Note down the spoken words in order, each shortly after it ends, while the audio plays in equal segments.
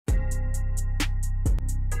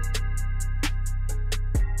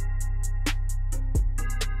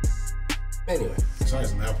Anyway. Sorry,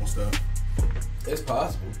 some Apple stuff. It's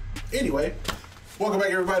possible. Anyway, welcome back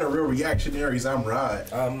everybody to Real Reactionaries. I'm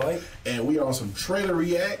Rod. I'm Mike. And we are on some trailer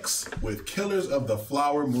reacts with Killers of the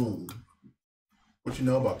Flower Moon. What you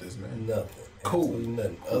know about this, man? Nothing. Cool. Absolutely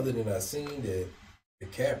nothing. Other than I seen that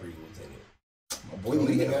DiCaprio was in it. My boy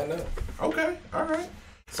Leo. I know. Okay, alright.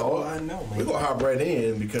 That's all I know, man. We're gonna hop right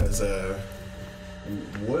in because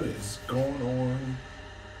what is going on?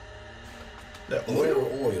 That oil?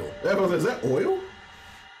 Oil. Is that oil?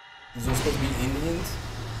 Is there supposed to be Indians?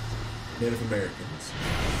 Native Americans.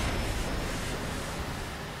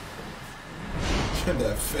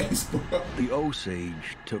 That face, bro. The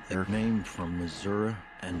Osage took their name from Missouri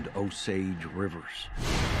and Osage rivers.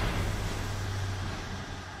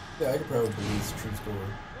 Yeah, I could probably believe it's a true story.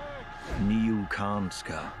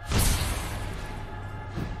 Niukanska.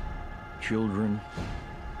 Children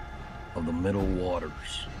of the Middle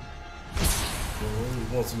Waters.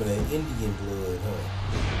 You want some of that Indian blood,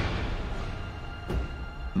 huh?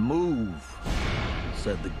 Move,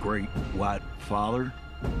 said the great white father.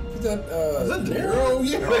 Is that Niro?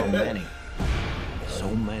 Yeah. There are many, so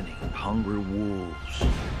many hungry wolves.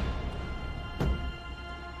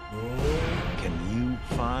 Can you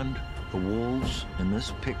find the wolves in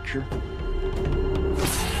this picture?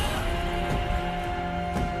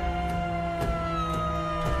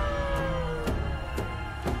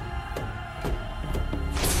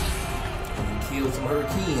 Killed some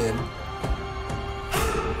hurricane.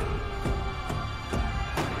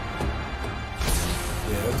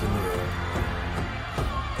 Yeah, that's in there.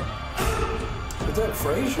 Is that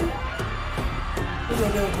Frazier? Who's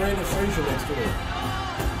that guy Brandon Frazier next to him?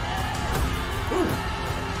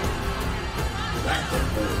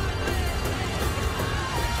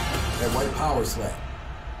 That white power slap.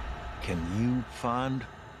 Can you find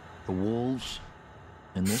the wolves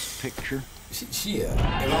in this picture? Yeah,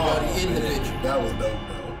 everybody in the picture. That was dope,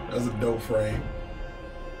 though. That was a dope frame.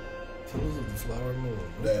 Killers of the Flower Moon.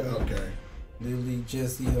 Okay. Lily,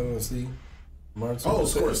 Jesse, I don't see. Martin. Oh,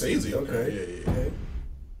 Scorsese. Okay. Yeah. Okay.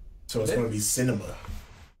 So it's going to be cinema.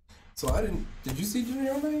 So I didn't. Did you see De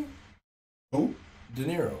Niro, man? Who? De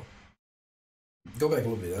Niro. Go back a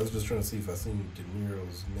little bit. I was just trying to see if I seen De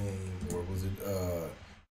Niro's name, or was it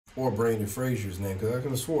or Brandon Frazier's name, because I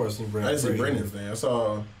could have swore I seen Brandon. I didn't see Brandon's name. I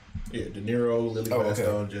saw De Niro, Lily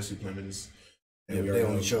Gladstone, Jesse Plemons. And they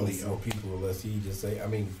only showed 4 people unless he just say. I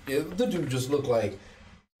mean, the dude just looked like.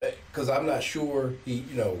 Because I'm not sure he,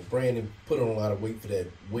 Brandon put on a lot of weight for that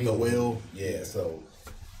wheel. The wheel. Yeah, so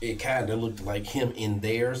it kind of looked like him in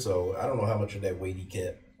there. So I don't know how much of that weight he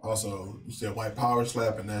kept. Also, you said white power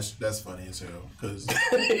slap, and that's funny as hell. Because the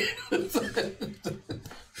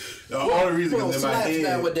only reason is in my head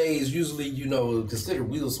nowadays usually considered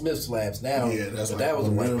Will Smith slaps now. Yeah, that's but like that was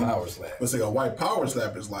a white power slap. Let's say a white power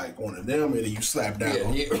slap is like one of them, and then you slap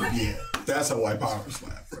down. Yeah, that's a white power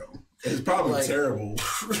slap, bro. It's probably like, terrible.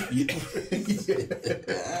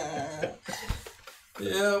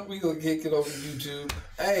 Yeah, we gonna kick it over YouTube.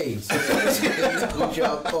 Hey, so what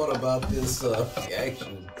y'all thought about this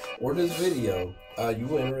reaction or this video? You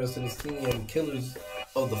were interested in seeing Killers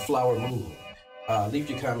of the Flower Moon? Leave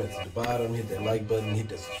your comments at the bottom. Hit that like button. Hit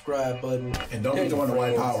that subscribe button. And don't be doing the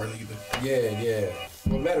white power either. Yeah.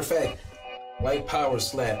 Well, matter of fact, white power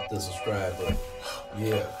slap the subscribe button.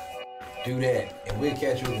 Yeah, do that, and we'll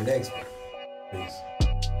catch you in the next one. Peace.